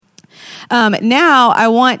Now I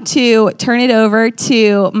want to turn it over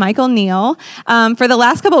to Micheal Neel. For the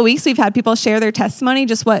last couple of weeks, we've had people share their testimony,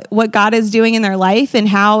 just what God is doing in their life and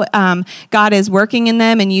how God is working in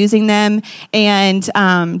them and using them, and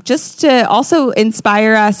just to also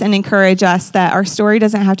inspire us and encourage us that our story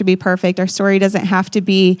doesn't have to be perfect. Our story doesn't have to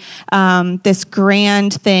be this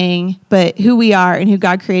grand thing, but who we are and who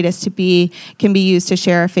God created us to be can be used to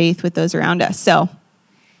share our faith with those around us. So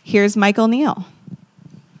here's Micheal Neel.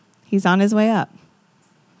 He's on his way up.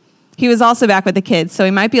 He was also back with the kids, so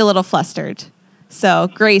he might be a little flustered. So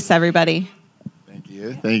grace, everybody. Thank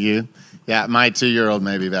you. Yeah, my 2-year-old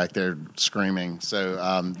may be back there screaming,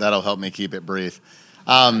 so that'll help me keep it brief.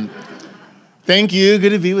 Thank you.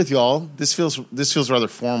 Good to be with y'all. This feels rather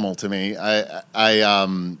formal to me. I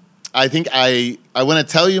think I want to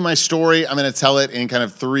tell you my story. I'm going to tell it in kind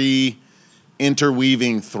of 3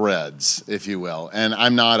 interweaving threads, if you will. And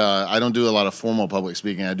I don't do a lot of formal public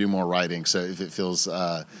speaking. I do more writing. So if it feels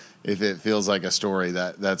like a story,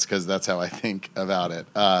 that's because that's how I think about it.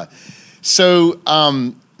 So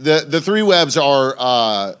the 3 webs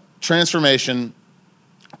are transformation,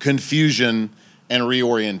 confusion, and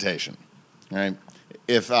reorientation. Right?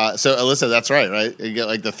 So Allyssa, that's right? You get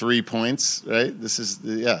like the 3 points, right? This is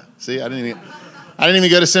yeah. See, I didn't even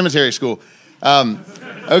go to cemetery school.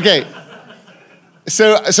 Okay.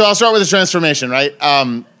 So I'll start with the transformation, right?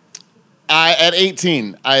 At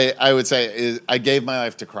 18, I would say I gave my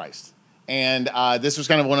life to Christ, and this was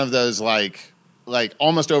kind of one of those like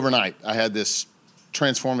almost overnight. I had this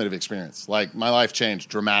transformative experience. Like my life changed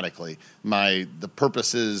dramatically. The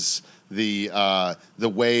purposes, the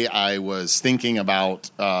way I was thinking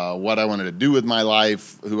about what I wanted to do with my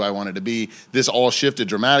life, who I wanted to be. This all shifted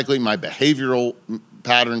dramatically. My behavioral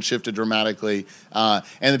pattern shifted dramatically, and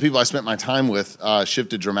the people I spent my time with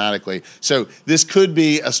shifted dramatically. So this could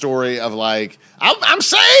be a story of like, I'm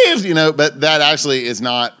saved, but that actually is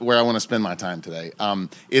not where I want to spend my time today.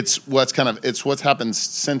 It's what's happened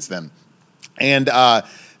since then, and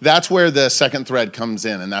that's where the second thread comes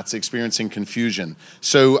in, and that's experiencing confusion.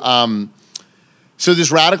 So this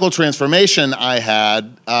radical transformation I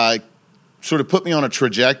had sort of put me on a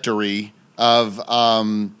trajectory of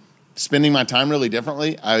spending my time really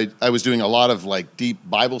differently. I was doing a lot of like deep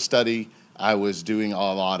Bible study. I was doing a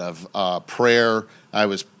lot of prayer. I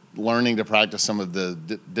was learning to practice some of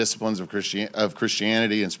the disciplines of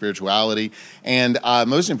Christianity and spirituality. And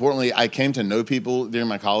most importantly, I came to know people during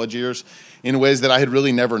my college years in ways that I had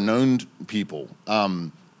really never known people,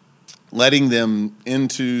 letting them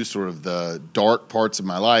into sort of the dark parts of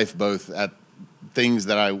my life, both at things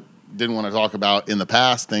that I didn't want to talk about in the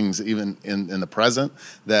past, things even in the present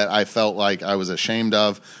that I felt like I was ashamed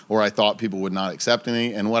of or I thought people would not accept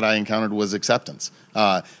me, and what I encountered was acceptance.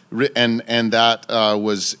 And that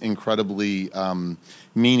was incredibly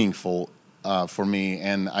meaningful for me,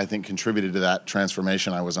 and I think contributed to that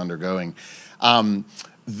transformation I was undergoing.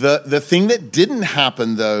 The thing that didn't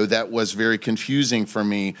happen, though, that was very confusing for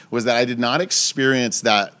me was that I did not experience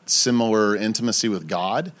that similar intimacy with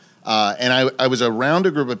God. And I was around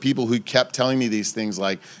a group of people who kept telling me these things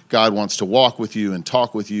like God wants to walk with you and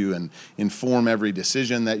talk with you and inform every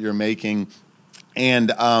decision that you're making.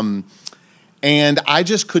 And I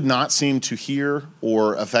just could not seem to hear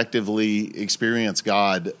or effectively experience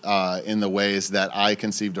God in the ways that I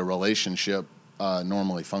conceived a relationship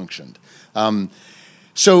normally functioned.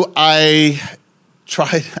 So I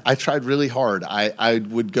tried really hard. I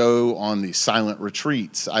would go on these silent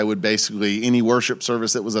retreats. I would basically, any worship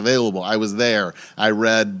service that was available, I was there. I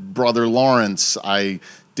read Brother Lawrence. I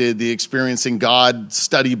did the Experiencing God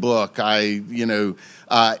study book. Anyway,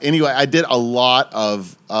 I did a lot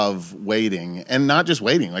of waiting, and not just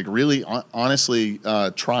waiting, like really honestly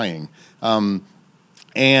trying. I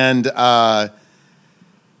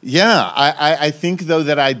think though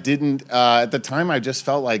that I didn't, at the time I just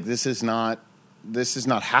felt like this is not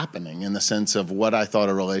happening in the sense of what I thought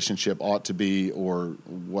a relationship ought to be or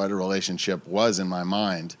what a relationship was in my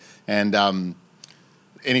mind. And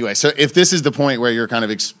anyway, so if this is the point where you're kind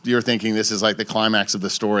of you're thinking this is like the climax of the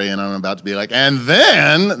story, and I'm about to be like, and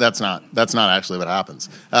then that's not actually what happens.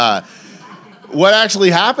 What actually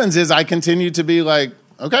happens is I continue to be like,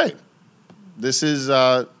 okay, this is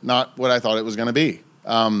not what I thought it was going to be.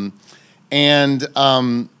 So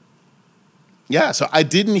I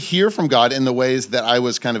didn't hear from God in the ways that I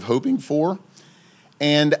was kind of hoping for.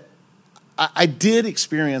 And I did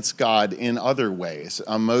experience God in other ways,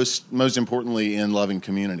 most importantly in loving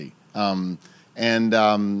community. And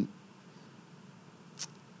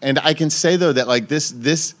I can say, though, that like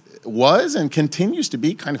this was and continues to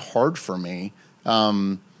be kind of hard for me,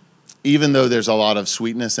 even though there's a lot of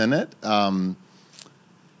sweetness in it.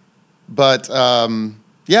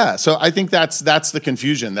 Yeah, so I think that's the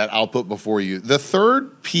confusion that I'll put before you. The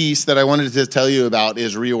third piece that I wanted to tell you about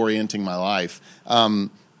is reorienting my life,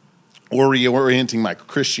 or reorienting my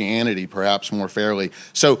Christianity, perhaps more fairly.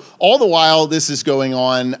 So all the while this is going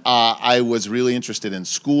on, I was really interested in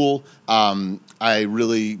school. I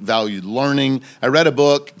really valued learning. I read a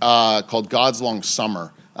book called God's Long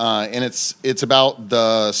Summer. And it's about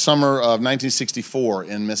the summer of 1964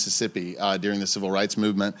 in Mississippi during the Civil Rights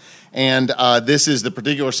Movement. And this is the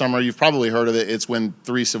particular summer, you've probably heard of it, it's when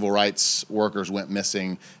 3 civil rights workers went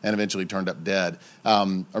missing and eventually turned up dead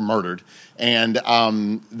or murdered. And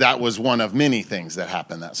that was one of many things that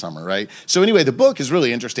happened that summer, right? So anyway, the book is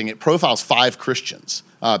really interesting. It profiles 5 Christians,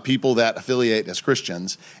 people that affiliate as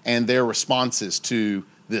Christians, and their responses to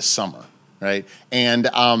this summer, right? And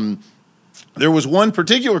there was one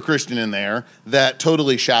particular Christian in there that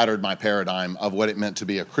totally shattered my paradigm of what it meant to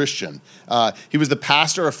be a Christian. He was the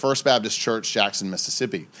pastor of First Baptist Church, Jackson,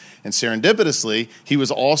 Mississippi. And serendipitously, he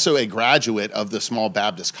was also a graduate of the small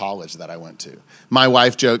Baptist college that I went to. My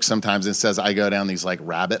wife jokes sometimes and says I go down these like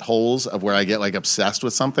rabbit holes of where I get like obsessed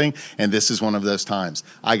with something. And this is one of those times.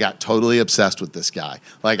 I got totally obsessed with this guy.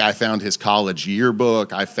 Like I found his college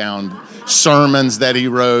yearbook. I found sermons that he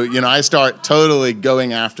wrote. I start totally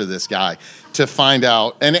going after this guy to find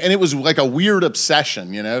out. And it was like a weird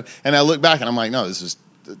obsession, And I look back and I'm like, no, this is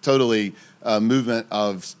totally a movement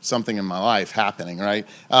of something in my life happening, right?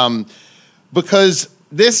 Because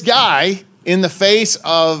this guy, in the face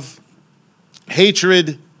of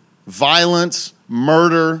hatred, violence,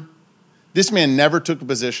 murder, this man never took a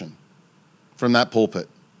position from that pulpit.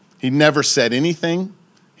 He never said anything.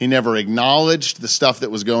 He never acknowledged the stuff that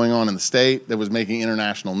was going on in the state that was making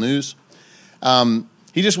international news.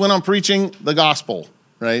 He just went on preaching the gospel,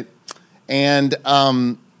 right? And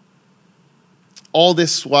all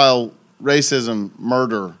this while racism,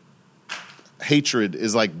 murder, hatred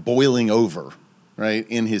is like boiling over, right,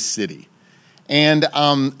 in his city. And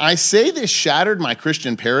I say this shattered my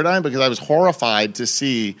Christian paradigm because I was horrified to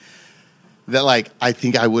see that, like, I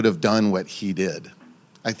think I would have done what he did.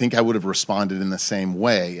 I think I would have responded in the same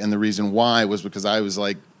way. And the reason why was because I was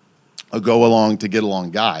like a go-along to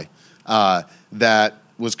get-along guy that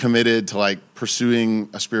was committed to like pursuing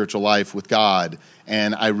a spiritual life with God.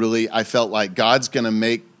 And I felt like God's going to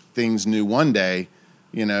make things new one day,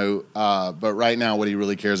 but right now what he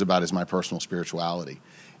really cares about is my personal spirituality.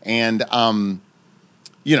 And,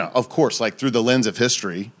 of course, like through the lens of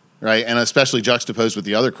history, right, and especially juxtaposed with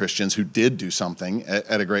the other Christians who did do something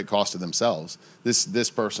at a great cost to themselves,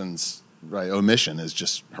 this person's omission is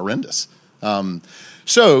just horrendous.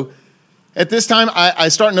 So at this time, I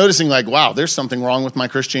start noticing like, wow, there's something wrong with my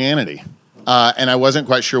Christianity. And I wasn't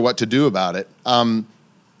quite sure what to do about it.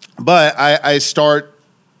 But I start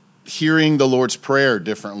hearing the Lord's Prayer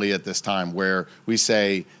differently at this time, where we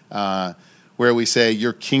say,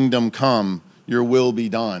 your kingdom come, your will be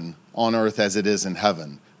done on earth as it is in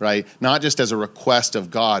heaven, right? Not just as a request of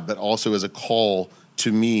God, but also as a call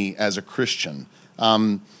to me as a Christian.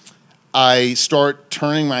 I start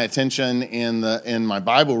turning my attention in my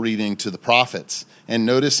Bible reading to the prophets and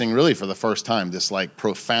noticing really for the first time this like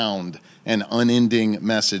profound and unending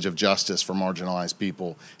message of justice for marginalized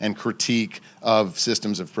people and critique of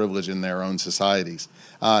systems of privilege in their own societies.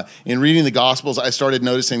 In reading the Gospels, I started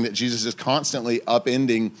noticing that Jesus is constantly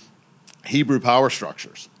upending Hebrew power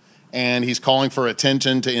structures. And he's calling for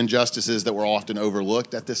attention to injustices that were often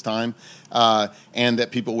overlooked at this time and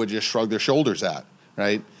that people would just shrug their shoulders at,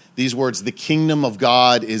 right? These words, the kingdom of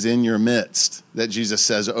God is in your midst, that Jesus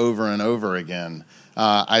says over and over again,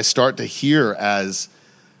 I start to hear as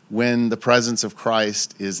when the presence of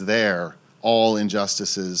Christ is there, all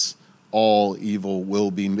injustices, all evil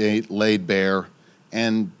will be laid bare,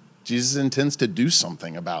 and Jesus intends to do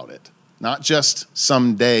something about it. Not just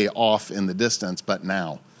someday off in the distance, but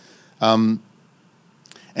now. And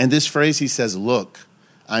this phrase, he says, look,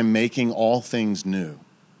 I'm making all things new.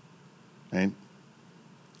 Right?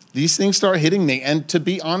 These things start hitting me. And to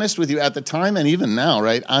be honest with you, at the time and even now,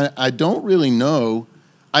 right, I don't really know.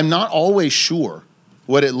 I'm not always sure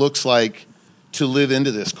what it looks like to live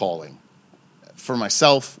into this calling for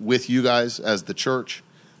myself, with you guys as the church,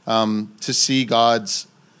 to see God's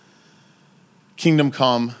kingdom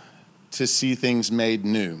come, to see things made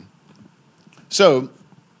new. So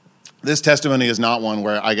this testimony is not one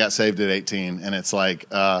where I got saved at 18 and it's like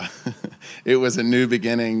it was a new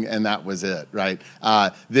beginning and that was it, right?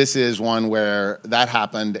 This is one where that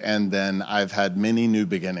happened and then I've had many new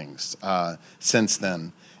beginnings since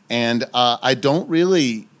then. And I don't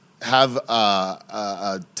really have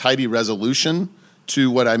a tidy resolution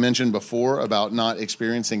to what I mentioned before about not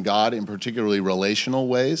experiencing God in particularly relational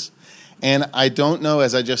ways. And I don't know,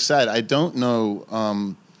 as I just said, I don't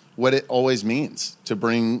know what it always means to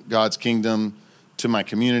bring God's kingdom to my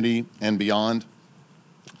community and beyond.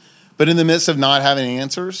 But in the midst of not having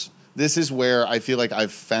answers, this is where I feel like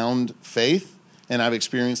I've found faith and I've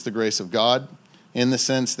experienced the grace of God in the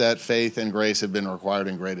sense that faith and grace have been required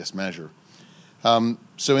in greatest measure.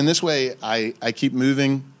 So in this way, I keep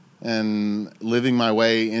moving and living my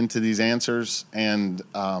way into these answers and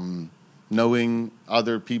knowing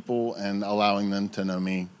other people and allowing them to know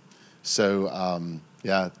me. So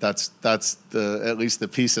that's at least the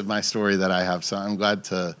piece of my story that I have. So I'm glad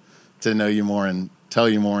to know you more and tell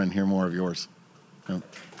you more and hear more of yours. Yep.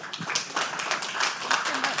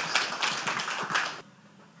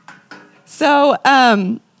 So,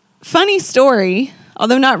 funny story,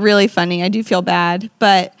 although not really funny. I do feel bad,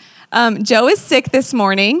 but Joe is sick this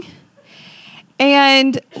morning.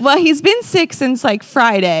 And, well, he's been sick since, like,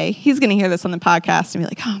 Friday. He's going to hear this on the podcast and be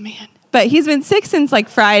like, oh, man. But he's been sick since, like,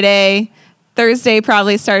 Friday. Thursday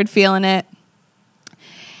probably started feeling it.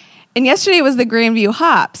 And yesterday was the Grandview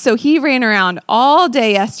Hop. So he ran around all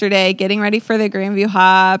day yesterday getting ready for the Grandview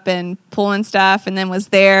Hop and pulling stuff, and then was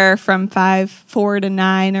there from 4 to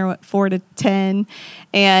 9 or 4 to 10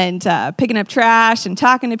 and picking up trash and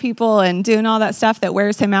talking to people and doing all that stuff that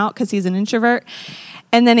wears him out because he's an introvert.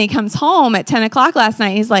 And then he comes home at 10 o'clock last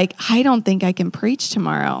night. He's like, I don't think I can preach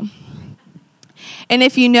tomorrow. And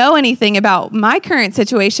if you know anything about my current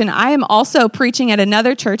situation, I am also preaching at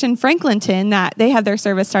another church in Franklinton that they have their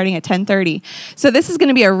service starting at 10:30. So this is going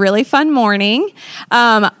to be a really fun morning.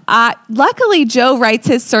 Luckily, Joe writes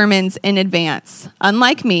his sermons in advance,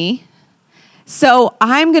 unlike me. So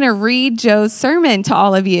I'm going to read Joe's sermon to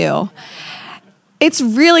all of you. It's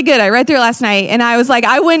really good. I read through it last night, and I was like,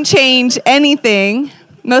 I wouldn't change anything.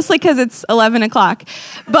 Mostly because it's 11 o'clock.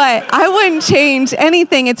 But I wouldn't change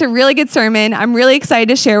anything. It's a really good sermon. I'm really excited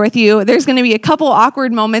to share with you. There's going to be a couple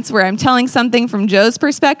awkward moments where I'm telling something from Joe's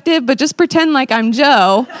perspective, but just pretend like I'm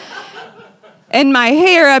Joe. And my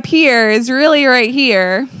hair up here is really right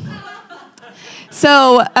here.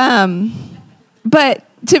 So, but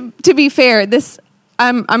to be fair,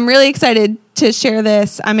 I'm really excited to share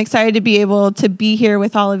this. I'm excited to be able to be here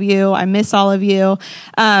with all of you. I miss all of you.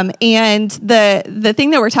 And the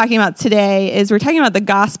thing that we're talking about today is we're talking about the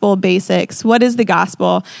gospel basics. What is the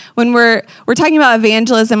gospel? When we're talking about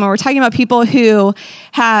evangelism, and we're talking about people who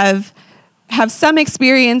have some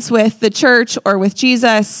experience with the church or with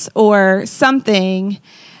Jesus or something,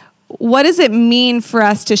 what does it mean for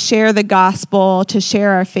us to share the gospel, to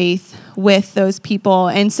share our faith with those people?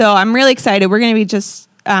 And so I'm really excited. We're going to be just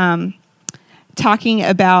talking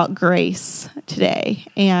about grace today.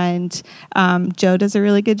 And Joe does a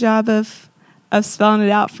really good job of spelling it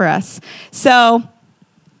out for us. So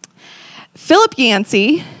Philip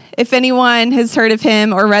Yancey, if anyone has heard of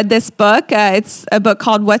him or read this book, it's a book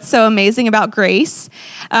called What's So Amazing About Grace.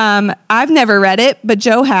 I've never read it, but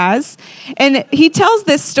Joe has. And he tells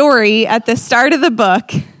this story at the start of the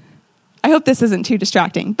book. I hope this isn't too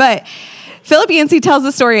distracting, but Philip Yancey tells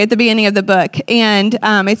the story at the beginning of the book, and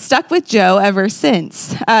it's stuck with Joe ever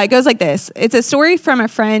since. It goes like this. It's a story from a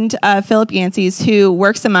friend of Philip Yancey's who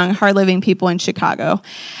works among hard-living people in Chicago.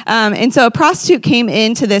 And so a prostitute came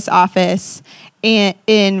into this office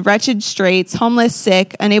in wretched straits, homeless,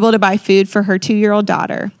 sick, unable to buy food for her 2-year-old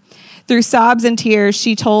daughter. Through sobs and tears,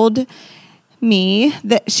 she told me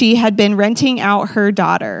that she had been renting out her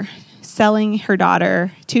daughter, selling her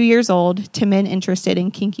daughter, 2 years old, to men interested in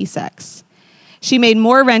kinky sex. She made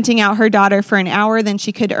more renting out her daughter for an hour than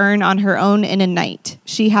she could earn on her own in a night.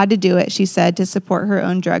 She had to do it, she said, to support her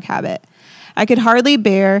own drug habit. I could hardly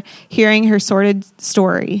bear hearing her sordid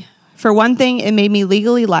story. For one thing, it made me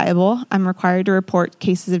legally liable. I'm required to report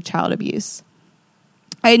cases of child abuse.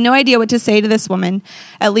 I had no idea what to say to this woman.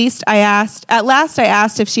 At last I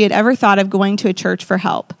asked if she had ever thought of going to a church for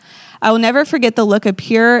help. I will never forget the look of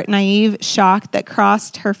pure, naive shock that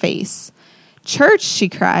crossed her face. Church, she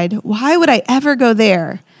cried. Why would I ever go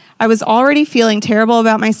there? I was already feeling terrible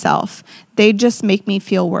about myself. They'd just make me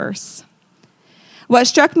feel worse. What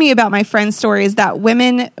struck me about my friend's story is that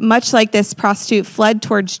women, much like this prostitute, fled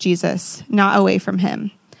towards Jesus, not away from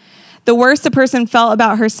him. The worse a person felt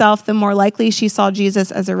about herself, the more likely she saw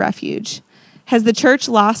Jesus as a refuge. Has the church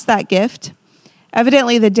lost that gift?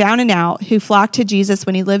 Evidently, the down and out who flocked to Jesus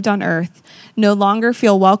when he lived on earth no longer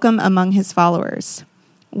feel welcome among his followers.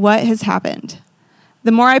 What has happened?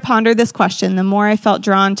 The more I pondered this question, the more I felt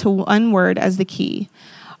drawn to one word as the key.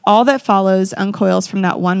 All that follows uncoils from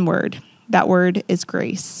that one word. That word is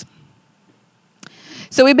grace.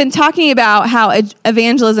 So we've been talking about how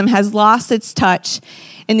evangelism has lost its touch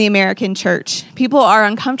in the American church. People are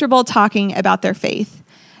uncomfortable talking about their faith.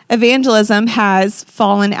 evangelism has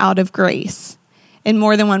fallen out of grace in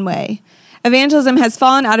more than one way. Evangelism has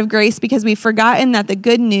fallen out of grace because we've forgotten that the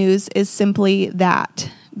good news is simply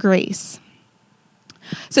that, grace.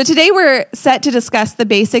 So today we're set to discuss the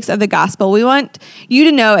basics of the gospel. We want you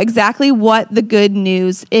to know exactly what the good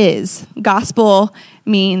news is. Gospel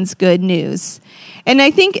means good news. And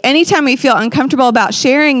I think anytime we feel uncomfortable about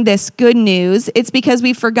sharing this good news, it's because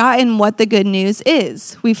we've forgotten what the good news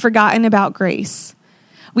is. We've forgotten about grace.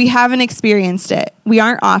 We haven't experienced it. We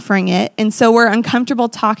aren't offering it, and so we're uncomfortable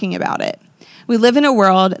talking about it. We live in a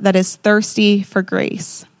world that is thirsty for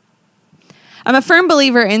grace. I'm a firm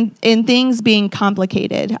believer in things being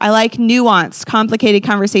complicated. I like nuanced, complicated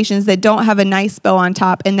conversations that don't have a nice bow on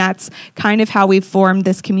top, and that's kind of how we've formed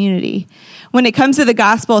this community. When it comes to the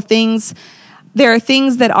gospel, there are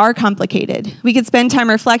things that are complicated. We could spend time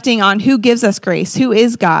reflecting on who gives us grace, who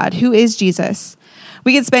is God, who is Jesus.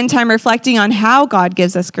 We could spend time reflecting on how God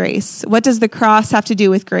gives us grace. What does the cross have to do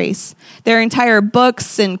with grace? There are entire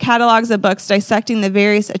books and catalogs of books dissecting the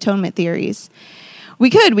various atonement theories. We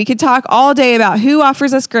could talk all day about who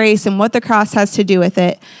offers us grace and what the cross has to do with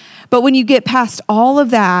it. But when you get past all of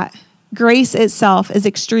that, grace itself is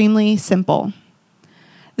extremely simple.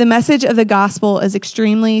 The message of the gospel is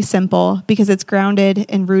extremely simple because it's grounded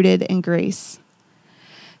and rooted in grace.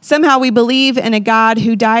 Somehow we believe in a God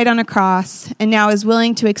who died on a cross and now is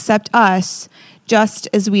willing to accept us just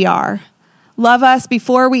as we are. Love us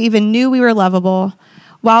before we even knew we were lovable,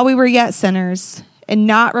 while we were yet sinners, and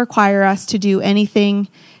not require us to do anything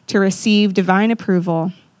to receive divine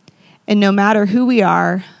approval, and no matter who we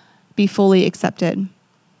are, be fully accepted.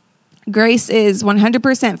 Grace is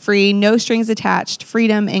 100% free, no strings attached,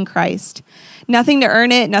 freedom in Christ. Nothing to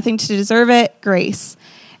earn it, nothing to deserve it, grace.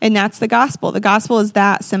 And that's the gospel. The gospel is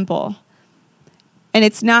that simple. And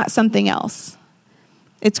it's not something else.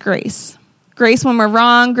 It's grace. Grace when we're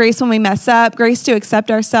wrong, grace when we mess up, grace to accept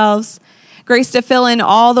ourselves, grace to fill in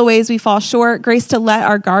all the ways we fall short, grace to let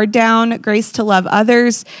our guard down, grace to love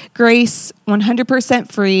others, grace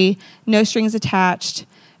 100% free, no strings attached,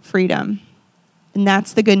 freedom. And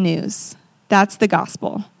that's the good news. That's the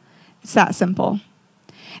gospel. It's that simple.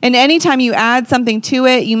 And anytime you add something to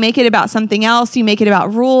it, you make it about something else, you make it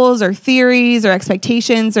about rules or theories or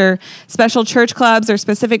expectations or special church clubs or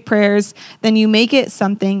specific prayers, then you make it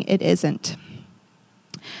something it isn't.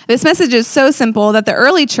 This message is so simple that the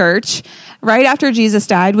early church, right after Jesus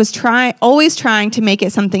died, was always trying to make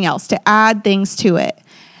it something else, to add things to it.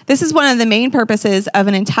 This is one of the main purposes of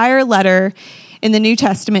an entire letter in the New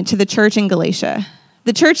Testament to the church in Galatia.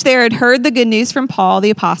 The church there had heard the good news from Paul, the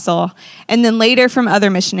apostle, and then later from other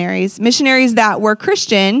missionaries that were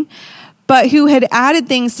Christian, but who had added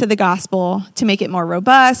things to the gospel to make it more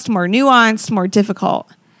robust, more nuanced, more difficult.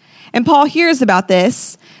 And Paul hears about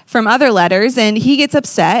this from other letters, and he gets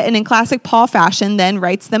upset, and in classic Paul fashion, then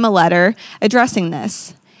writes them a letter addressing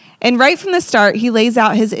this. And right from the start, he lays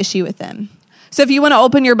out his issue with them. So if you want to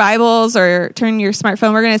open your Bibles or turn your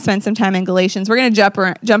smartphone, we're going to spend some time in Galatians. We're going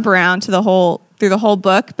to jump around through the whole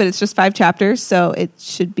book, but it's just 5 chapters, so it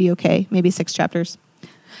should be okay. Maybe 6 chapters.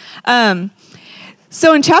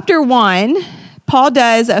 So in chapter 1, Paul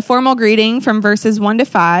does a formal greeting from verses 1 to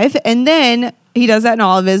 5, and then he does that in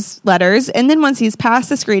all of his letters. And then once he's past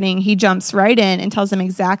this greeting, he jumps right in and tells them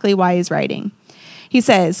exactly why he's writing. He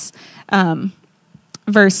says,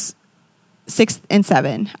 verse 6 and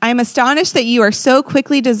 7, I am astonished that you are so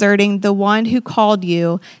quickly deserting the one who called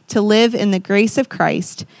you to live in the grace of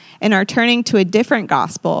Christ and are turning to a different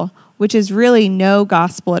gospel, which is really no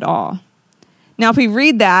gospel at all. Now, if we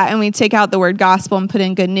read that and we take out the word gospel and put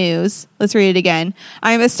in good news, let's read it again.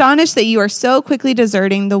 I am astonished that you are so quickly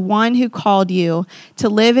deserting the one who called you to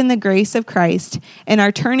live in the grace of Christ and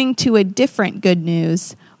are turning to a different good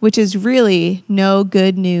news, which is really no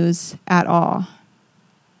good news at all.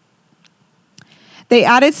 They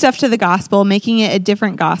added stuff to the gospel, making it a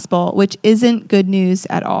different gospel, which isn't good news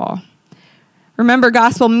at all. Remember,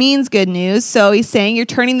 gospel means good news. So he's saying you're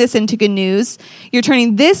turning this into good news. You're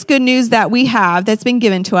turning this good news that we have that's been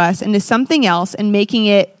given to us into something else and making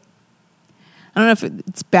it, I don't know if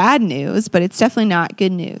it's bad news, but it's definitely not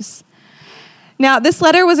good news. Now, this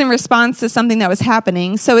letter was in response to something that was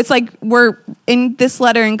happening. So it's like we're in this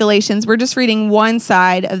letter in Galatians, we're just reading one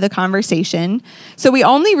side of the conversation. So we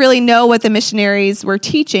only really know what the missionaries were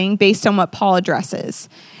teaching based on what Paul addresses.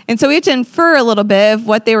 And so we have to infer a little bit of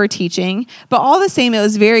what they were teaching, but all the same, it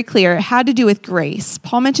was very clear it had to do with grace.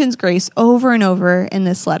 Paul mentions grace over and over in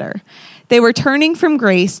this letter. They were turning from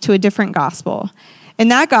grace to a different gospel, and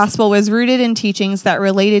that gospel was rooted in teachings that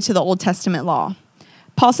related to the Old Testament law.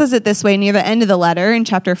 Paul says it this way near the end of the letter in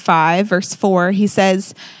chapter 5, verse 4. He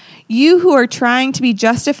says, You who are trying to be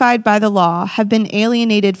justified by the law have been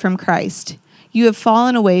alienated from Christ. You have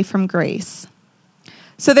fallen away from grace.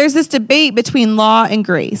 So there's this debate between law and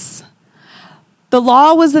grace. The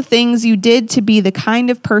law was the things you did to be the kind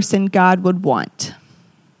of person God would want.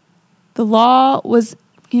 The law was,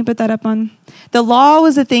 can you put that up on? The law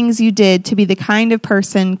was the things you did to be the kind of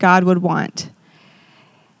person God would want.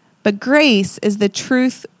 But grace is the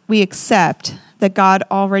truth we accept that God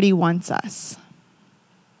already wants us.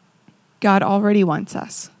 God already wants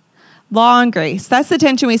us. Law and grace. That's the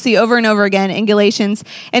tension we see over and over again in Galatians,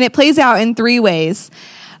 and it plays out in three ways.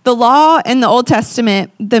 The law in the Old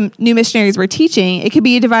Testament, the new missionaries were teaching, it could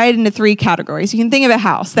be divided into three categories. You can think of a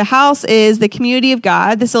house. The house is the community of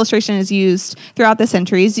God. This illustration is used throughout the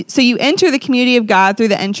centuries. So you enter the community of God through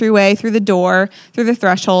the entryway, through the door, through the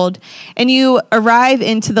threshold, and you arrive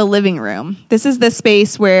into the living room. This is the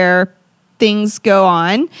space where things go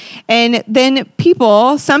on. And then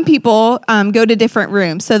some people go to different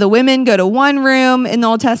rooms. So the women go to one room in the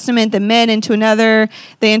Old Testament, the men into another.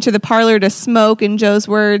 They enter the parlor to smoke, in Joe's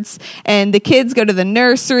words. And the kids go to the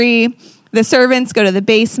nursery. The servants go to the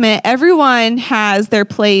basement. Everyone has their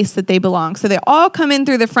place that they belong. So they all come in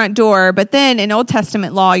through the front door. But then in Old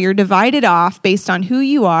Testament law, you're divided off based on who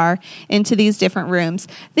you are into these different rooms.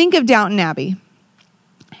 Think of Downton Abbey.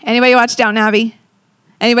 Anybody watch Downton Abbey?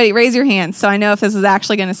 Anybody raise your hands so I know if this is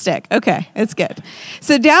actually going to stick. Okay, it's good.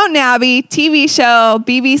 So Downton Abbey, TV show,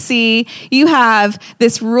 BBC, you have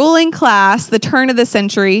this ruling class, the turn of the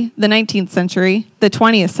century, the 19th century, the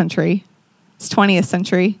 20th century. It's 20th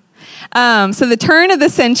century. So the turn of the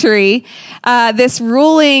century, this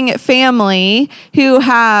ruling family who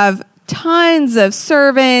have tons of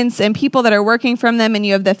servants and people that are working from them, and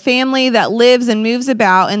you have the family that lives and moves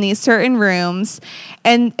about in these certain rooms,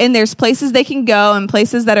 and there's places they can go and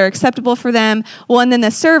places that are acceptable for them. Well, and then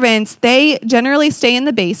the servants, they generally stay in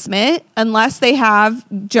the basement unless they have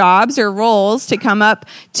jobs or roles to come up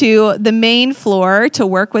to the main floor to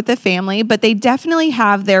work with the family, but they definitely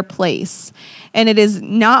have their place. And it is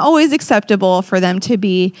not always acceptable for them to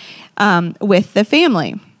be with the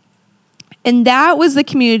family. And that was the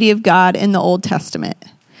community of God in the Old Testament.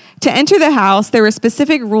 To enter the house, there were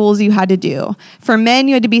specific rules you had to do. For men,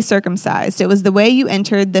 you had to be circumcised. It was the way you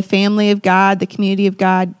entered the family of God, the community of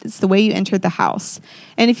God. It's the way you entered the house.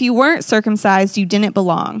 And if you weren't circumcised, you didn't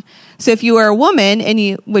belong. So if you were a woman,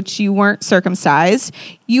 which you weren't circumcised,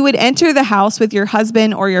 you would enter the house with your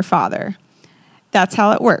husband or your father. That's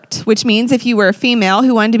how it worked, which means if you were a female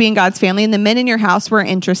who wanted to be in God's family and the men in your house weren't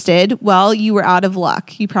interested, well, you were out of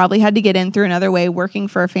luck. You probably had to get in through another way, working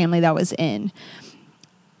for a family that was in.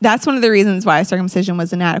 That's one of the reasons why circumcision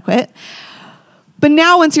was inadequate. But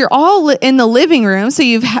now once you're all in the living room, so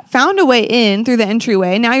you've found a way in through the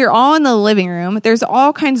entryway, now you're all in the living room, there's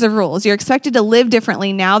all kinds of rules. You're expected to live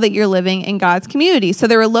differently now that you're living in God's community. So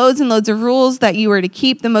there were loads and loads of rules that you were to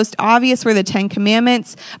keep. The most obvious were the 10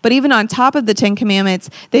 Commandments. But even on top of the 10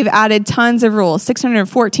 Commandments, they've added tons of rules,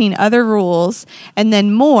 614 other rules, and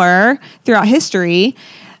then more throughout history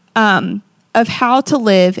of how to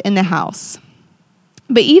live in the house.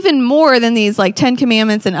 But even more than these 10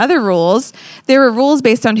 commandments and other rules, there were rules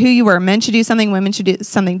based on who you were. Men should do something, women should do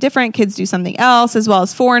something different, kids do something else, as well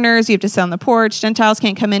as foreigners. You have to sit on the porch. Gentiles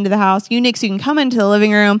can't come into the house. Eunuchs, you can come into the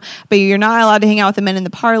living room, but you're not allowed to hang out with the men in the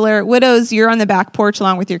parlor. Widows, you're on the back porch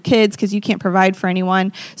along with your kids because you can't provide for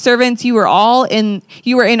anyone. Servants, you were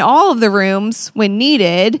in all of the rooms when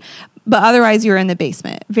needed, but otherwise you were in the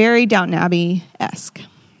basement. Very Downton Abbey-esque.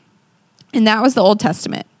 And that was the Old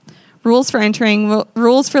Testament. Rules for entering,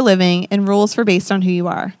 rules for living, and rules for based on who you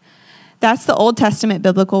are. That's the Old Testament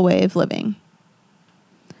biblical way of living.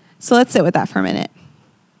 So let's sit with that for a minute.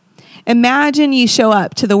 Imagine you show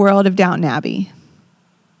up to the world of Downton Abbey.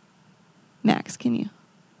 Max, can you?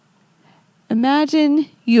 Imagine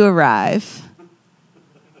you arrive.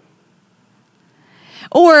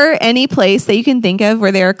 Or any place that you can think of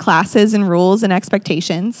where there are classes and rules and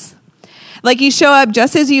expectations. Like you show up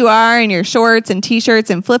just as you are in your shorts and t-shirts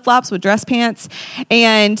and flip-flops with dress pants.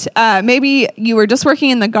 And maybe you were just working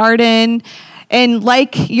in the garden. And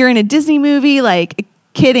like you're in a Disney movie, like a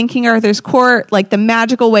kid in King Arthur's court, like the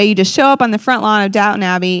magical way you just show up on the front lawn of Downton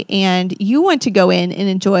Abbey and you want to go in and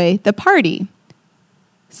enjoy the party.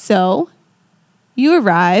 So you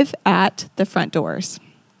arrive at the front doors.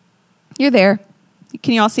 You're there.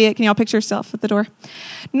 Can you all see it? Can you all picture yourself at the door?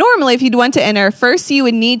 Normally, if you'd want to enter, first you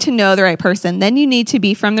would need to know the right person. Then you need to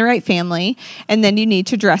be from the right family. And then you need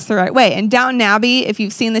to dress the right way. And Downton Abbey, if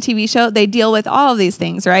you've seen the TV show, they deal with all of these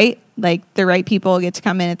things, right? Like the right people get to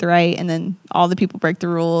come in at the right, and then all the people break the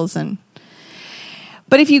rules.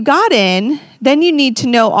 But if you got in, then you need to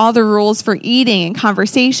know all the rules for eating and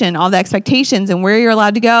conversation, all the expectations and where you're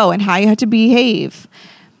allowed to go and how you have to behave.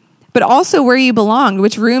 But also where you belonged,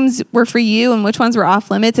 which rooms were for you and which ones were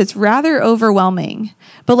off limits. It's rather overwhelming.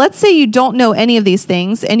 But let's say you don't know any of these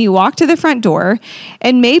things and you walk to the front door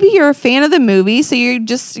and maybe you're a fan of the movie, so you're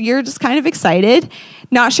just kind of excited,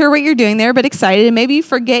 not sure what you're doing there, but excited. And maybe you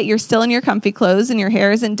forget you're still in your comfy clothes and your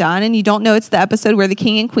hair isn't done and you don't know it's the episode where the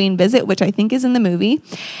king and queen visit, which I think is in the movie.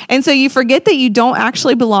 And so you forget that you don't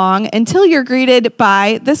actually belong until you're greeted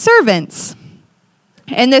by the servants.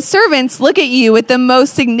 And the servants look at you with the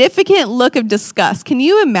most significant look of disgust. Can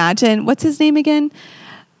you imagine? What's his name again?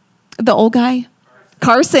 The old guy?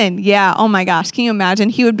 Carson. Yeah. Oh my gosh. Can you imagine?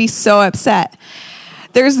 He would be so upset.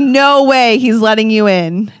 There's no way he's letting you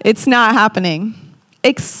in. It's not happening.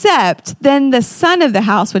 Except then the son of the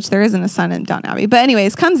house, which there isn't a son in Downton Abbey, but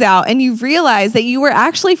anyways, comes out and you realize that you were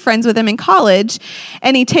actually friends with him in college,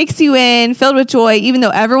 and he takes you in filled with joy, even though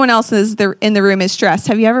everyone else in the room is stressed.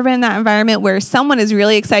 Have you ever been in that environment where someone is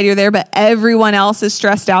really excited you're there, but everyone else is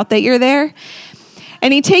stressed out that you're there?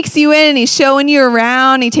 And he takes you in and he's showing you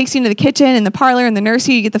around. He takes you into the kitchen and the parlor and the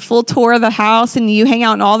nursery. You get the full tour of the house and you hang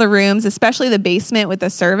out in all the rooms, especially the basement with the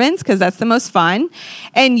servants, because that's the most fun.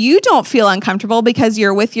 And you don't feel uncomfortable because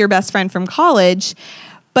you're with your best friend from college,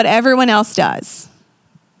 but everyone else does.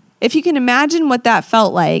 If you can imagine what that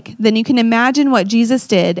felt like, then you can imagine what Jesus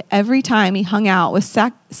did every time he hung out with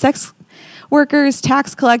sex workers,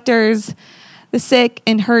 tax collectors, the sick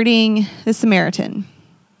and hurting, the Samaritan.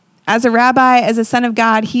 As a rabbi, as a son of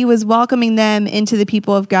God, he was welcoming them into the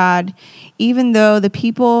people of God, even though the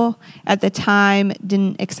people at the time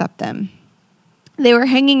didn't accept them. They were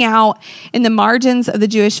hanging out in the margins of the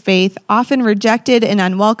Jewish faith, often rejected and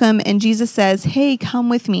unwelcome, and Jesus says, hey, come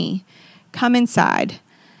with me. Come inside.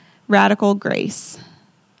 Radical grace.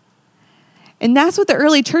 And that's what the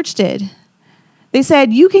early church did. They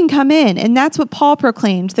said, you can come in. And that's what Paul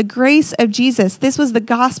proclaimed, the grace of Jesus. This was the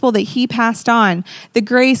gospel that he passed on, the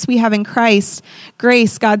grace we have in Christ.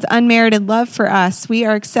 Grace, God's unmerited love for us. We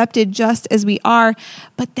are accepted just as we are.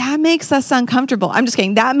 But that makes us uncomfortable. I'm just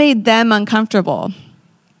kidding. That made them uncomfortable.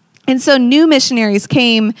 And so new missionaries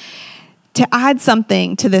came to add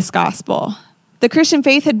something to this gospel. The Christian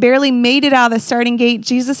faith had barely made it out of the starting gate.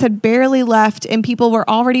 Jesus had barely left, and people were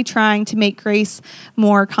already trying to make grace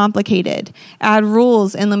more complicated, add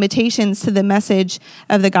rules and limitations to the message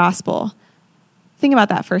of the gospel. Think about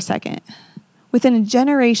that for a second. Within a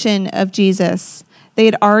generation of Jesus, they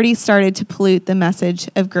had already started to pollute the message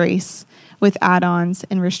of grace with add-ons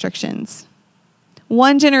and restrictions.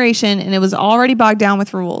 One generation, and it was already bogged down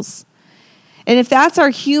with rules. And if that's our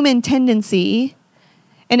human tendency,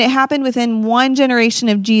 and it happened within one generation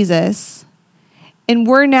of Jesus, and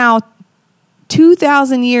we're now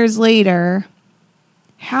 2,000 years later,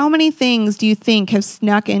 how many things do you think have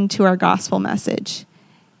snuck into our gospel message,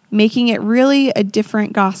 making it really a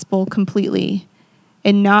different gospel completely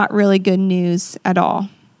and not really good news at all?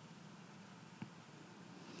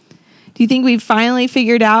 Do you think we've finally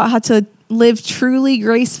figured out how to live truly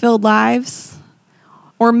grace-filled lives?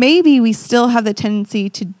 Or maybe we still have the tendency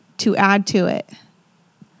to add to it,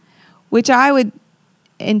 which I would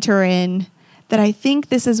enter in that I think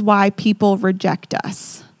this is why people reject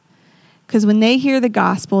us. Because when they hear the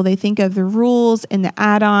gospel, they think of the rules and the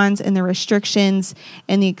add-ons and the restrictions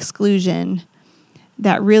and the exclusion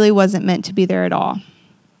that really wasn't meant to be there at all.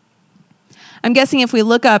 I'm guessing if we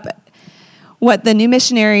look up what the new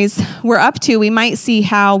missionaries were up to, we might see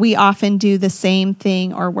how we often do the same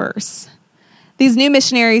thing or worse. These new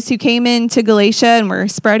missionaries who came into Galatia and were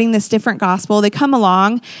spreading this different gospel, they come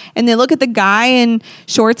along and they look at the guy in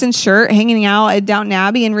shorts and shirt hanging out at Downton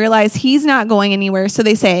Abbey and realize he's not going anywhere. So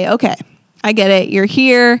they say, okay, I get it. You're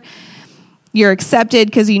here. You're accepted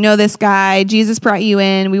because you know this guy. Jesus brought you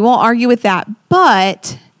in. We won't argue with that.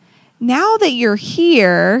 But now that you're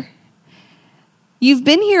here, you've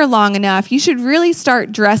been here long enough. You should really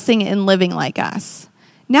start dressing and living like us.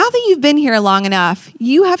 Now that you've been here long enough,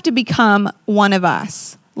 you have to become one of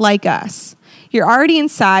us, like us. You're already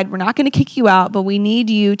inside. We're not going to kick you out, but we need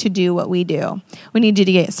you to do what we do. We need you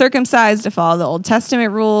to get circumcised, to follow the Old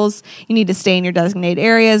Testament rules. You need to stay in your designated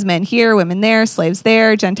areas, men here, women there, slaves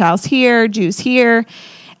there, Gentiles here, Jews here.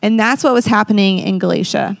 And that's what was happening in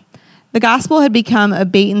Galatia. The gospel had become a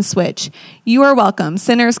bait and switch. You are welcome.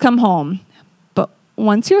 Sinners, come home. But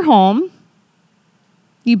once you're home,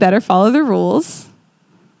 you better follow the rules.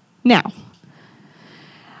 Now,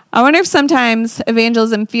 I wonder if sometimes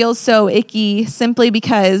evangelism feels so icky simply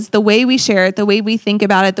because the way we share it, the way we think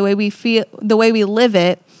about it, the way we feel, the way we live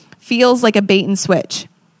it feels like a bait and switch.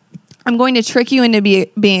 I'm going to trick you into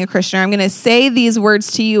being a Christian. I'm going to say these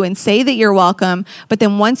words to you and say that you're welcome. But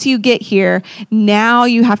then once you get here, now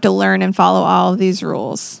you have to learn and follow all of these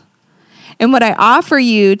rules. And what I offer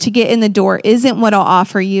you to get in the door isn't what I'll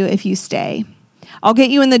offer you if you stay. I'll get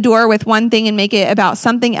you in the door with one thing and make it about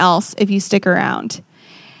something else if you stick around.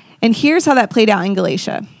 And here's how that played out in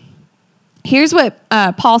Galatia. Here's what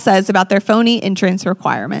Paul says about their phony entrance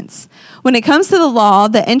requirements. When it comes to the law,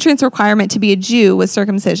 the entrance requirement to be a Jew was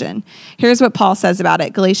circumcision. Here's what Paul says about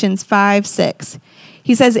it, Galatians 5:6.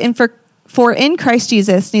 He says, For in Christ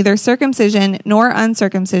Jesus, neither circumcision nor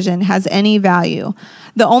uncircumcision has any value.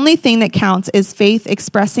 The only thing that counts is faith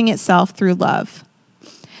expressing itself through love.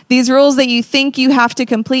 These rules that you think you have to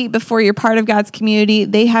complete before you're part of God's community,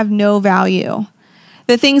 they have no value.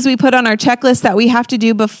 The things we put on our checklist that we have to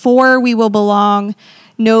do before we will belong,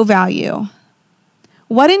 no value.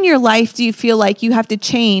 What in your life do you feel like you have to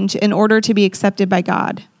change in order to be accepted by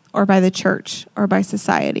God or by the church or by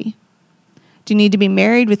society? Do you need to be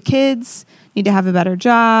married with kids? Need to have a better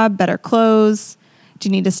job, better clothes? Do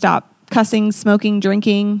you need to stop cussing, smoking,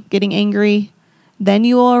 drinking, getting angry? Then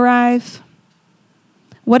you will arrive.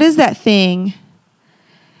 What is that thing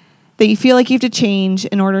that you feel like you have to change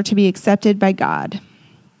in order to be accepted by God?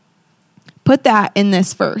 Put that in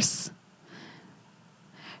this verse.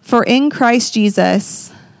 For in Christ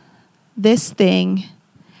Jesus, this thing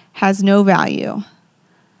has no value.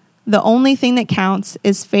 The only thing that counts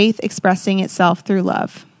is faith expressing itself through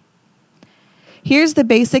love. Here's the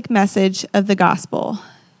basic message of the gospel.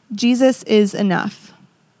 Jesus is enough.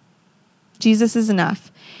 Jesus is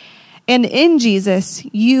enough. And in Jesus,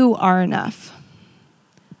 you are enough.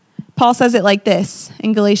 Paul says it like this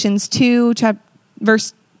in Galatians 2,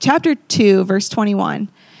 chapter 2, verse 21.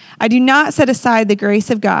 I do not set aside the grace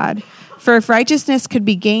of God, for if righteousness could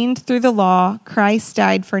be gained through the law, Christ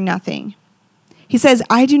died for nothing. He says,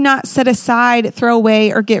 I do not set aside, throw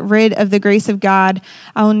away, or get rid of the grace of God.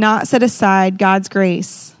 I will not set aside God's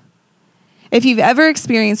grace. If you've ever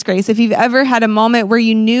experienced grace, if you've ever had a moment where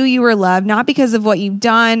you knew you were loved, not because of what you've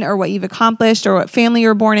done or what you've accomplished or what family you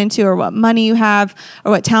were born into or what money you have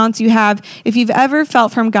or what talents you have, if you've ever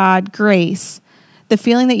felt from God grace, the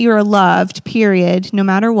feeling that you are loved, period, no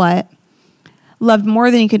matter what, loved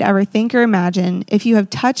more than you could ever think or imagine, if you have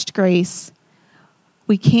touched grace,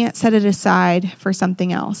 we can't set it aside for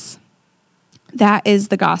something else. That is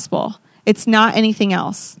the gospel. It's not anything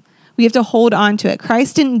else. We have to hold on to it.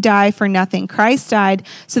 Christ didn't die for nothing. Christ died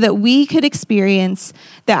so that we could experience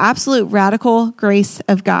the absolute radical grace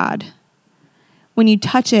of God. When you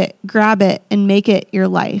touch it, grab it, and make it your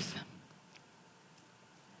life.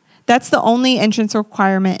 That's the only entrance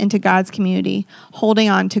requirement into God's community, holding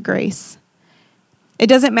on to grace. It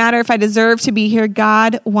doesn't matter if I deserve to be here.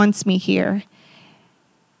 God wants me here.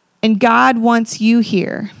 And God wants you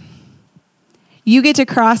here. You get to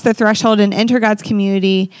cross the threshold and enter God's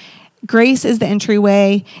community. Grace is the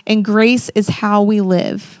entryway, and grace is how we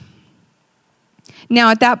live. Now,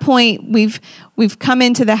 at that point, we've come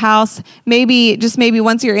into the house. Maybe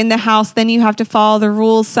once you're in the house, then you have to follow the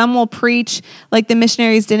rules. Some will preach, like the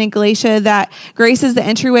missionaries did in Galatia, that grace is the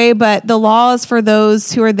entryway, but the law is for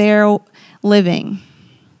those who are there living.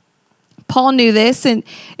 Paul knew this and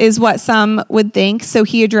is what some would think, so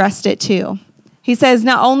he addressed it too. He says,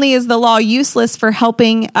 not only is the law useless for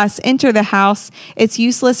helping us enter the house, it's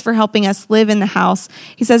useless for helping us live in the house.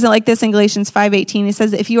 He says it like this in Galatians 5:18. He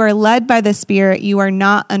says, if you are led by the Spirit, you are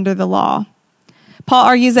not under the law. Paul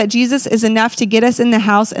argues that Jesus is enough to get us in the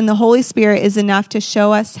house, and the Holy Spirit is enough to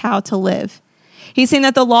show us how to live. He's saying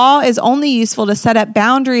that the law is only useful to set up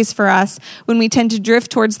boundaries for us when we tend to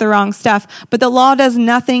drift towards the wrong stuff, but the law does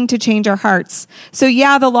nothing to change our hearts. So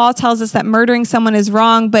yeah, the law tells us that murdering someone is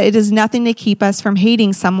wrong, but it does nothing to keep us from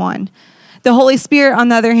hating someone. The Holy Spirit, on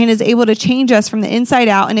the other hand, is able to change us from the inside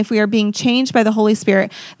out, and if we are being changed by the Holy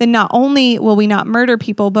Spirit, then not only will we not murder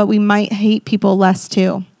people, but we might hate people less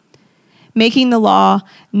too, making the law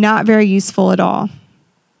not very useful at all.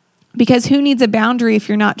 Because who needs a boundary if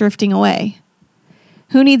you're not drifting away?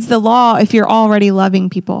 Who needs the law if you're already loving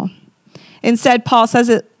people? Instead, Paul says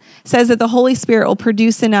that the Holy Spirit will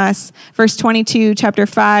produce in us, verse 22, chapter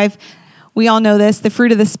 5, we all know this, the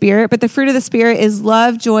fruit of the Spirit, but the fruit of the Spirit is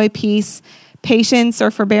love, joy, peace, patience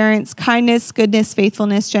or forbearance, kindness, goodness,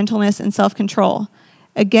 faithfulness, gentleness, and self-control.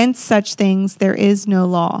 Against such things there is no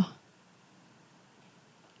law.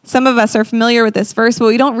 Some of us are familiar with this verse, but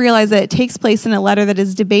we don't realize that it takes place in a letter that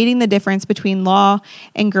is debating the difference between law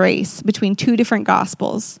and grace, between two different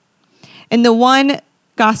gospels. And the one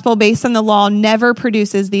gospel based on the law never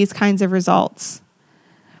produces these kinds of results.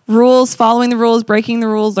 rules, following the rules, breaking the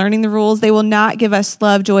rules, learning the rules. They will not give us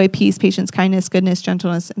love, joy, peace, patience, kindness, goodness,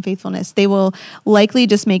 gentleness, and faithfulness. They will likely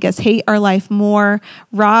just make us hate our life more,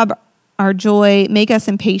 rob our joy, make us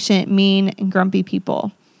impatient, mean, and grumpy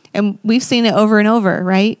people. And we've seen it over and over,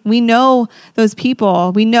 right? We know those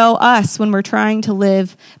people. We know us when we're trying to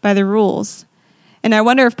live by the rules. And I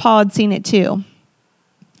wonder if Paul had seen it too.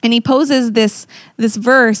 And he poses this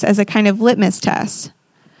verse as a kind of litmus test.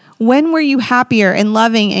 When were you happier and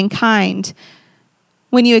loving and kind?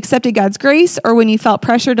 When you accepted God's grace, or when you felt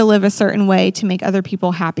pressure to live a certain way to make other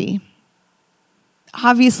people happy?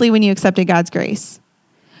 Obviously, when you accepted God's grace.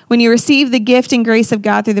 When you received the gift and grace of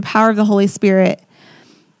God through the power of the Holy Spirit.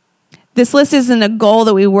 This list isn't a goal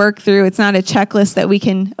that we work through. It's not a checklist that we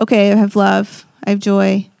can, okay, I have love, I have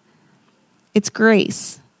joy. It's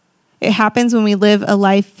grace. It happens when we live a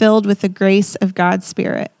life filled with the grace of God's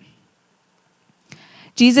Spirit.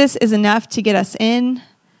 Jesus is enough to get us in.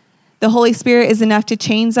 The Holy Spirit is enough to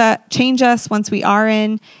change us once we are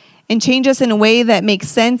in, and change us in a way that makes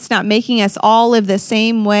sense, not making us all live the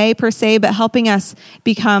same way per se, but helping us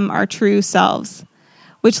become our true selves,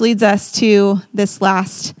 which leads us to this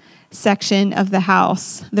last section of the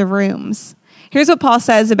house, the rooms. Here's what Paul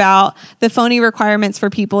says about the phony requirements for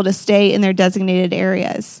people to stay in their designated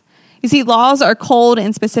areas. You see, laws are cold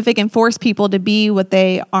and specific and force people to be what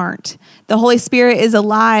they aren't. The Holy Spirit is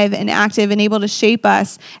alive and active and able to shape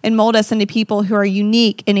us and mold us into people who are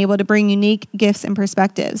unique and able to bring unique gifts and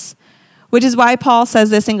perspectives, which is why Paul says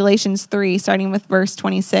this in Galatians 3, starting with verse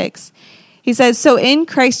 26. He says, "So in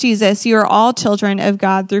Christ Jesus, you are all children of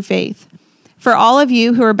God through faith. For all of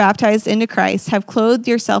you who are baptized into Christ have clothed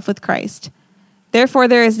yourself with Christ. Therefore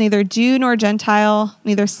there is neither Jew nor Gentile,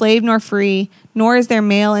 neither slave nor free, nor is there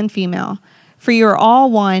male and female, for you are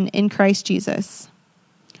all one in Christ Jesus."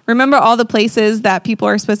 Remember all the places that people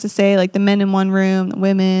are supposed to say, like the men in one room, the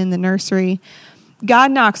women, the nursery.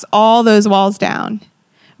 God knocks all those walls down.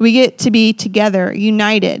 We get to be together,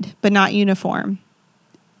 united, but not uniform.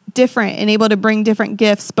 Different and able to bring different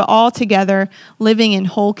gifts, but all together, living in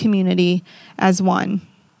whole community as one.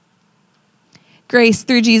 Grace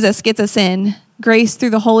through Jesus gets us in. Grace through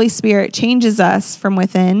the Holy Spirit changes us from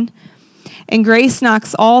within. And grace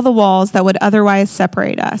knocks all the walls that would otherwise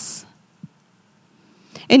separate us.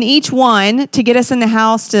 And each one, to get us in the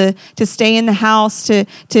house, to stay in the house,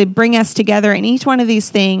 to bring us together, in each one of these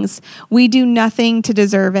things, we do nothing to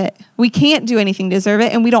deserve it. We can't do anything to deserve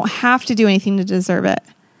it, and we don't have to do anything to deserve it.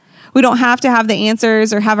 We don't have to have the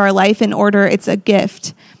answers or have our life in order. It's a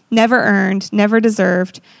gift, never earned, never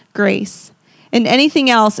deserved, grace. And anything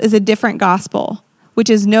else is a different gospel, which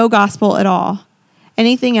is no gospel at all.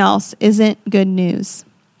 Anything else isn't good news.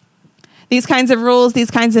 These kinds of rules, these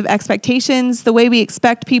kinds of expectations, the way we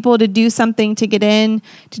expect people to do something to get in,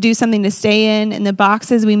 to do something to stay in, and the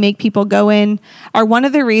boxes we make people go in, are one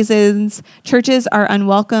of the reasons churches are an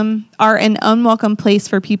unwelcome place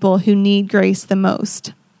for people who need grace the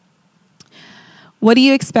most. What do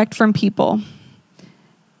you expect from people?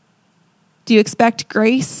 Do you expect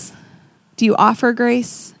grace? Do you offer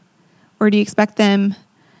grace? Or do you expect them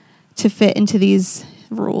to fit into these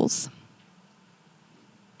rules?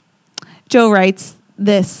 Joe writes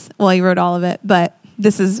this, well, he wrote all of it, but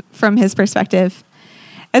this is from his perspective.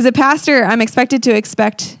 As a pastor, I'm expected to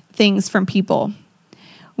expect things from people.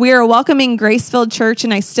 We are a welcoming, grace-filled church,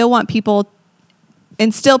 and still people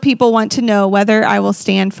want to know whether I will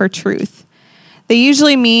stand for truth. They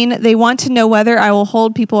usually mean they want to know whether I will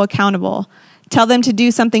hold people accountable, tell them to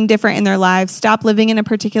do something different in their lives, stop living in a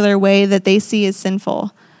particular way that they see as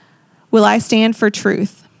sinful. Will I stand for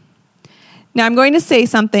truth? Now, I'm going to say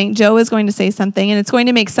something, Joe is going to say something, and it's going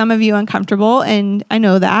to make some of you uncomfortable, and I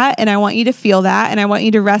know that, and I want you to feel that, and I want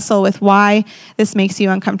you to wrestle with why this makes you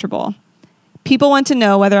uncomfortable. People want to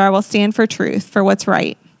know whether I will stand for truth, for what's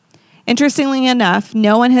right. Interestingly enough,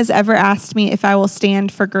 no one has ever asked me if I will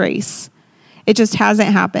stand for grace. It just hasn't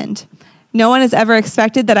happened. No one has ever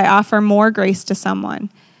expected that I offer more grace to someone.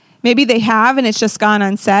 Maybe they have, and it's just gone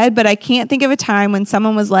unsaid, but I can't think of a time when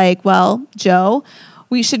someone was like, well, Joe,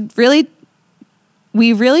 we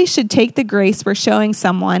really should take the grace we're showing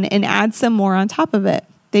someone and add some more on top of it.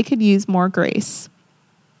 They could use more grace.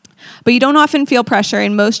 But you don't often feel pressure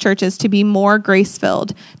in most churches to be more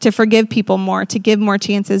grace-filled, to forgive people more, to give more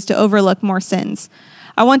chances, to overlook more sins.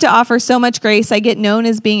 I want to offer so much grace, I get known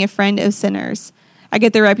as being a friend of sinners. I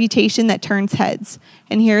get the reputation that turns heads.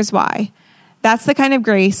 And here's why. That kind of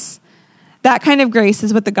grace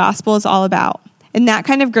is what the gospel is all about. And that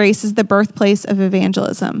kind of grace is the birthplace of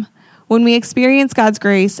evangelism. When we experience God's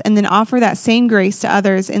grace and then offer that same grace to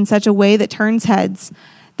others in such a way that turns heads,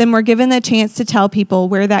 then we're given the chance to tell people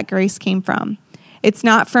where that grace came from. It's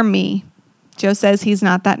not from me. Joe says he's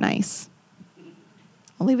not that nice.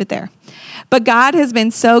 I'll leave it there. But God has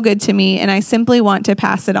been so good to me, and I simply want to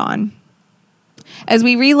pass it on. As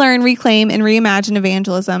we relearn, reclaim, and reimagine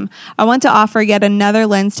evangelism, I want to offer yet another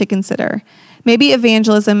lens to consider. Maybe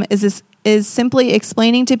evangelism is simply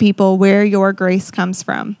explaining to people where your grace comes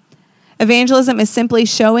from. Evangelism is simply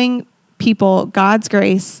showing people God's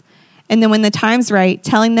grace, and then when the time's right,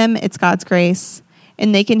 telling them it's God's grace,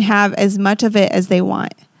 and they can have as much of it as they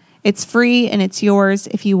want. It's free, and it's yours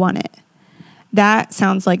if you want it. That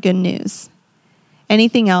sounds like good news.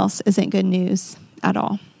 Anything else isn't good news at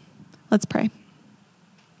all. Let's pray.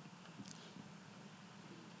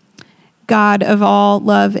 God of all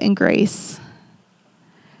love and grace,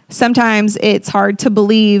 sometimes it's hard to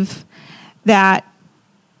believe that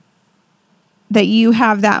you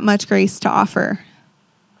have that much grace to offer.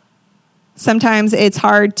 Sometimes it's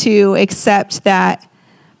hard to accept that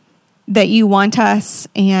you want us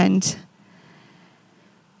and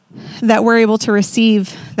that we're able to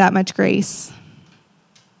receive that much grace.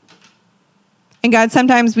 And God,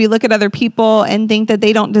 sometimes we look at other people and think that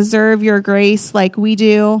they don't deserve your grace like we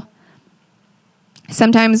do.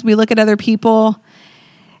 Sometimes we look at other people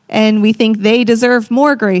and we think they deserve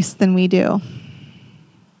more grace than we do.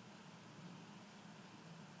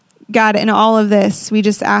 God, in all of this, we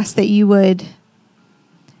just ask that you would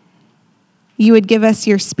give us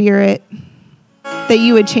your Spirit, that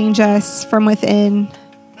you would change us from within,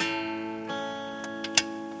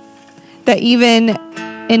 that even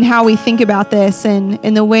in how we think about this and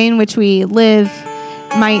in the way in which we live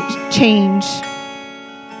might change,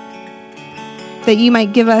 that you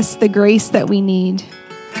might give us the grace that we need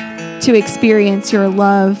to experience your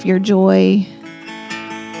love, your joy,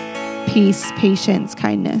 peace, patience,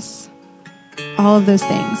 kindness, all of those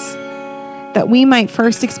things, that we might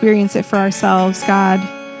first experience it for ourselves, God,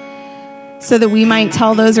 so that we might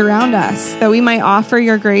tell those around us, that we might offer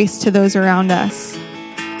your grace to those around us.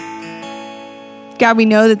 God, we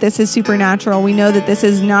know that this is supernatural. We know that this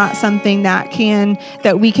is not something that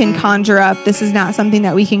we can conjure up. This is not something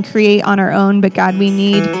that we can create on our own, but God, we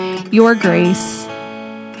need your grace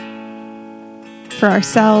for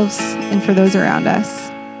ourselves and for those around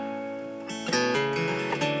us.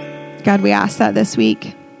 God, we ask that this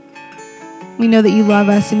week. We know that you love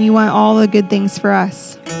us and you want all the good things for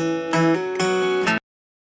us.